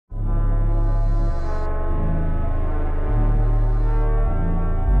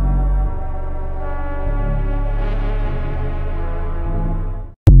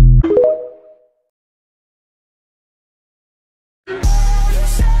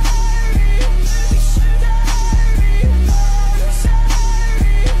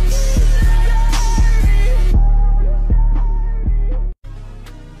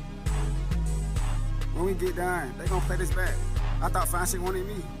Now she wanted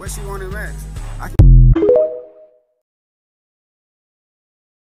me, but she wanted racks.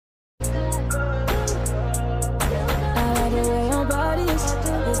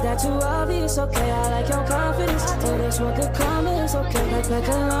 That too obvious, okay, I like your confidence. Tell this what could come is okay, like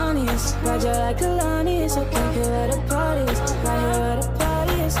Kalani's. Roger like Kalani's, okay, here at the parties. Right here at the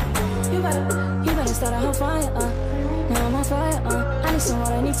parties. You better start a whole fire, now I'm on fire, I need some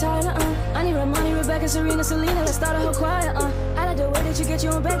water, I need Tyler, I need Ramani, Rebecca, Serena, Selena, let's start a whole choir, I like the way that you get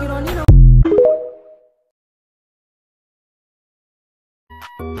your own back, you don't need no.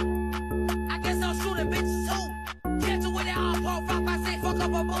 I guess I'm shooting bitches too. Can't do it at all, Paul 5, I say fuck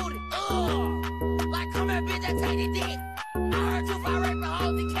up a booty. Like come here, bitch, I take it dick. I heard you fire rape and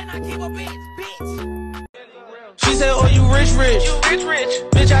hoes, you cannot keep a bitch. She said, oh, you rich. You rich.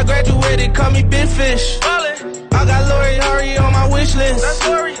 Bitch, I graduated, call me Big Fish. Ballin'. I got Lori Hurry on my wish list. That's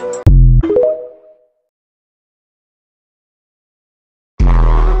Lori.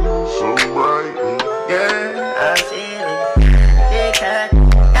 So bright, yeah, I feel it. Big cat,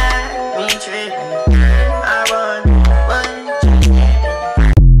 got me tripping. I run,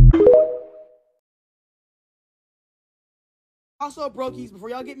 Also, brokies, before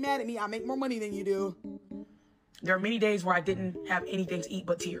y'all get mad at me, I make more money than you do. There are many days where I didn't have anything to eat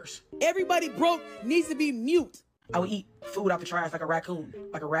but tears. Everybody broke needs to be mute. I would eat food out the trash like a raccoon,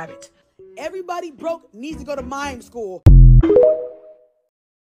 like a rabbit. Everybody broke needs to go to mime school.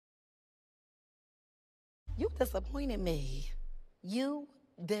 You disappointed me. You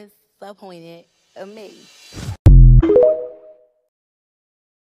disappointed me.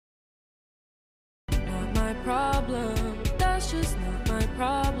 Not my problem, that's just not my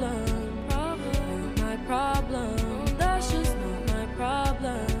problem. Not my problem, that's just not my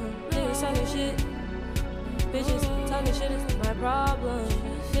problem. Niggas talking shit, bitches talking shit is not my problem.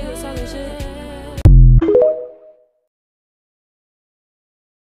 Niggas talking shit.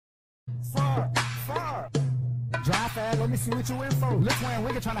 Far. Drive fast, let me see what you in for. Look when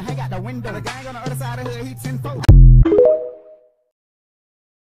Wicked trying to hang out the window. The gang on the other side of the hood, he 10-4.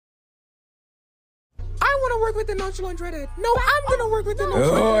 I want to work with the nonchalant dreadhead. No, I'm going to work with the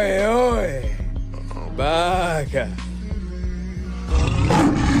nonchalant. Oi. Baca.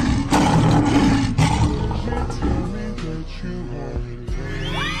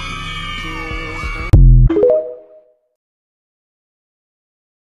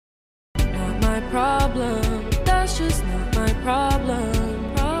 Not my problem, that's just not my problem.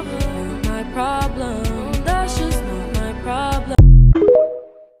 Not my problem, that's just not my problem.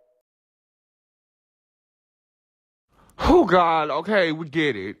 Oh God, okay, we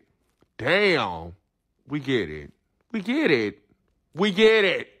get it. Damn. We get it. We get it. We get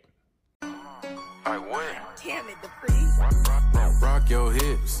it. I win. Damn it, the pretty. Rock your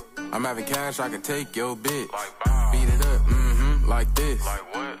hips. I'm having cash, I can take your bitch. Beat it up, like this.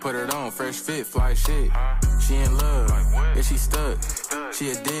 Put it on, fresh fit, fly shit. She in love, yeah, she stuck.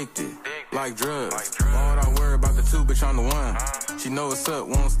 She addicted, like drugs. Why would I worry about the two, bitch, I'm the one. She know what's up,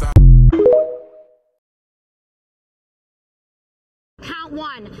 won't stop. Count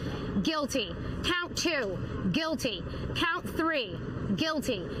 1, guilty. Count 2, guilty. Count 3,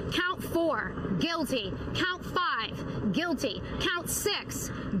 guilty. Count 4, guilty. Count 5, guilty. Count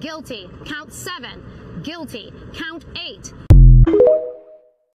 6, guilty. Count 7, guilty. Count 8.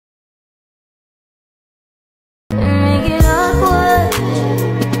 Make it awkward.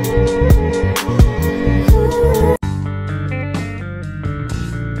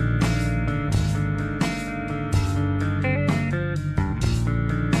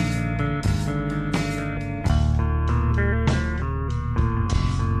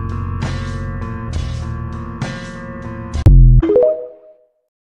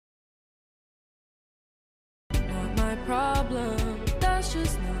 Problem, that's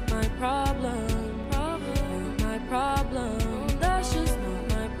just not my problem. Not my problem, that's just not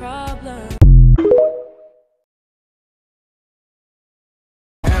my problem.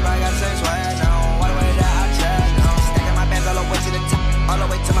 Everybody got sex right now. All the way that I trash now. Stacking my bands all the way to the top, all the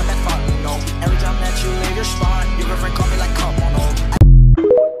way to my left heart. No, every time that you leave your spot, your girlfriend call me like, come on, no.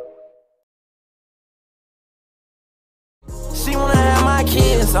 She wanna have my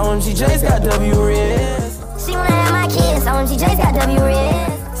kids. OMG J's got W Riz. She wanna have my kids, OMG J's got W Riz.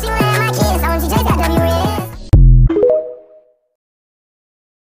 She wanna have my kids, OMG J's got W Riz.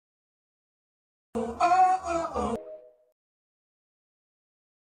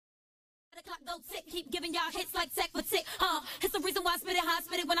 The clock go tick, keep giving y'all hits like tech for tick. It's the reason why I spit it how I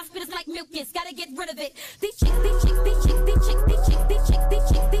spit it. When I spit it's like mucus. Gotta get rid of it. These chicks, these chicks, these chicks, these chicks, these chicks, these chicks,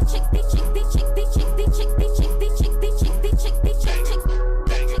 these chicks, these chicks, these chicks, these chicks, these chicks, these chicks, these chicks, these chicks, these chicks, these chicks, these chicks, these chicks.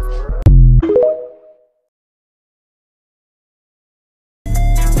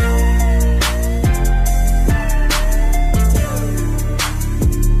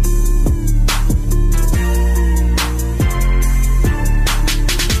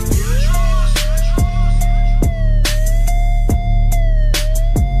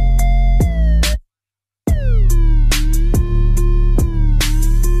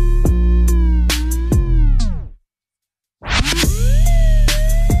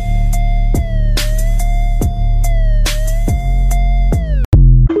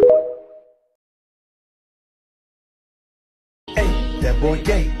 boy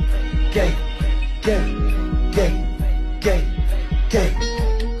gay, gay, gay, gay, gay, gay.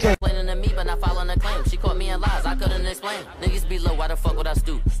 Complaining to me, but not following the claim. She caught me in lies, I couldn't explain. Niggas be low, why the fuck would I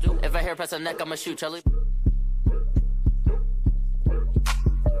stoop? If I hair press her neck, I'ma shoot Charlie.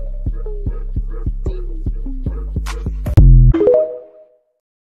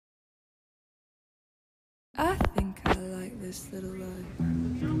 I think I like this little life.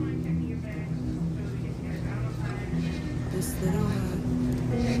 This little life.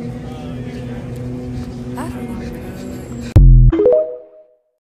 I think I like.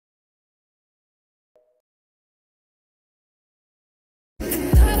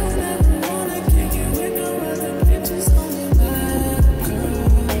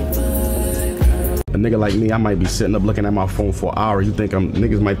 A nigga like me, I might be sitting up looking at my phone for hours.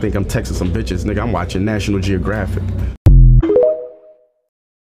 Niggas might think I'm texting some bitches. Nigga, I'm watching National Geographic.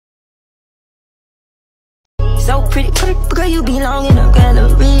 So pretty, girl, you belong in a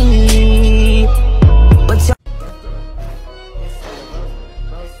gallery. But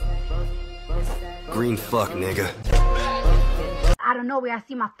Green fuck, nigga. Out of nowhere, I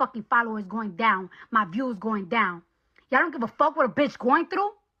see my fucking followers going down, my views going down. Y'all don't give a fuck what a bitch going through?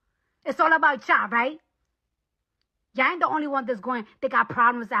 It's all about y'all, right? Y'all ain't the only one that's going, they got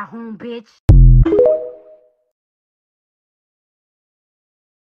problems at home, bitch.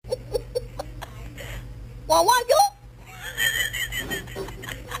 Well, what you?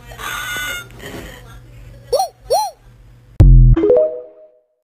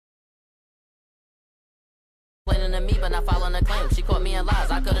 Complaining to me, but not following the claim. She caught me in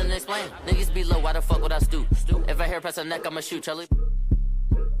lies, I couldn't explain. Niggas be low, why the fuck would I stoop? If I hair press her neck, I'ma shoot Charlie.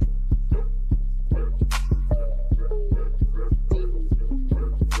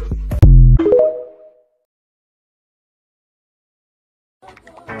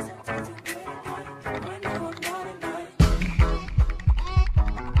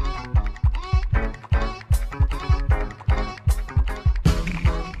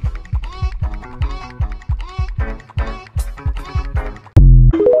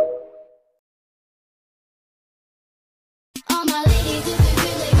 All my ladies, if they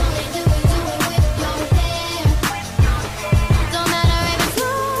really gonna do it with your hair. Don't matter if it's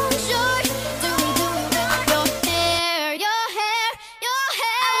long, short, do it with your hair, your hair, your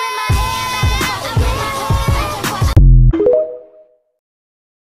hair. I wear my hair back.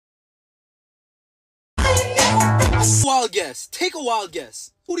 Wild guess. Take a wild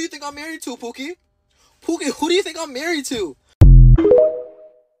guess. Who do you think I'm married to, Pookie? Pookie, who do you think I'm married to?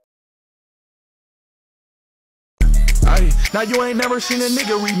 Now you ain't never seen a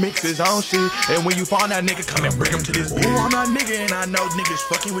nigga remix his own shit. And when you find that nigga, come and bring him to this bitch. Ooh, I'm that nigga and I know niggas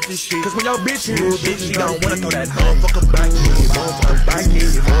fucking with this shit. Cause when your bitch is bitch, she don't wanna throw that motherfucker back. Motherfucker back,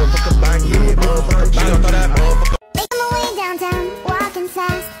 motherfucker back, motherfucker back. She gon' throw that motherfucker. Making my way downtown, walking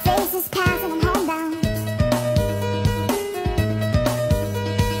fast, faces pass and I'm homebound.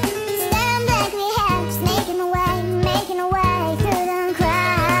 Stand back, we have just making a way through the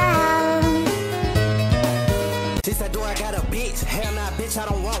crowd. She said, do I got a bitch? Hell nah, bitch, I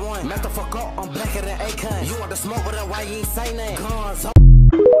don't want one. Mess the fuck up, I'm blacker than Akon. You want to smoke with her, why you ain't say nothing? Guns.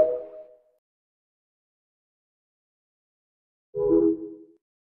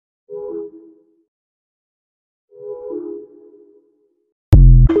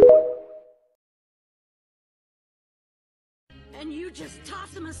 And you just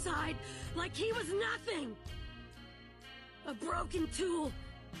toss him aside like he was nothing. A broken tool.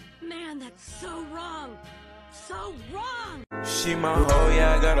 Man, that's so wrong. So wrong. She my hoe,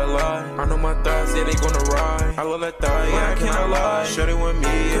 yeah, I got a lot. I know my thoughts, yeah, they gonna ride. I love that thought, yeah, I cannot lie. Shorty with me,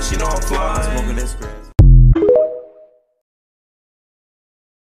 yeah, she know I'm fly. Smoking this grass.